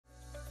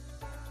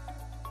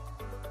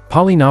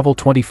Polinovel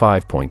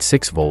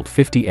 25.6V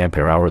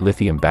 50Ah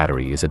lithium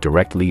battery is a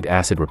direct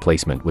lead-acid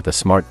replacement with a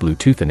smart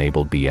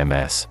Bluetooth-enabled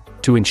BMS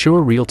to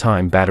ensure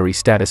real-time battery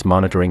status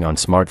monitoring on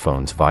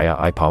smartphones via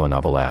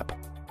iPolinovel app.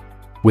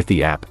 With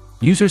the app,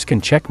 users can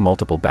check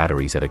multiple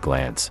batteries at a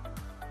glance,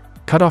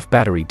 cut off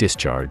battery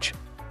discharge,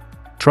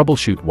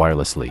 troubleshoot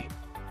wirelessly,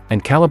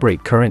 and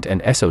calibrate current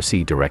and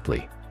SOC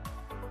directly.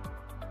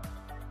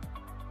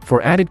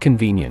 For added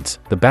convenience,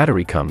 the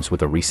battery comes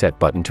with a reset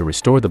button to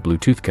restore the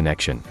Bluetooth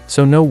connection,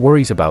 so no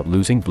worries about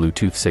losing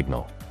Bluetooth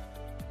signal.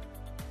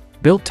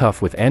 Built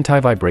tough with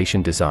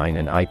anti-vibration design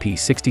and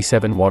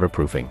IP67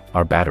 waterproofing,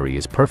 our battery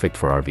is perfect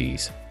for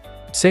RVs,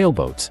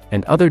 sailboats,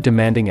 and other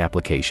demanding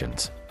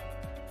applications.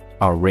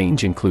 Our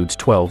range includes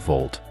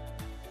 12V,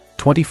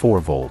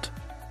 24V,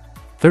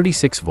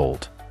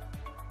 36V,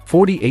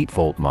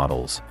 48V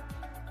models,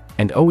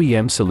 and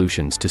OEM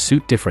solutions to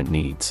suit different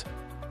needs.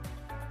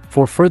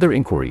 For further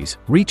inquiries,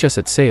 reach us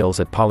at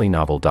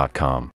sales@polinovel.com.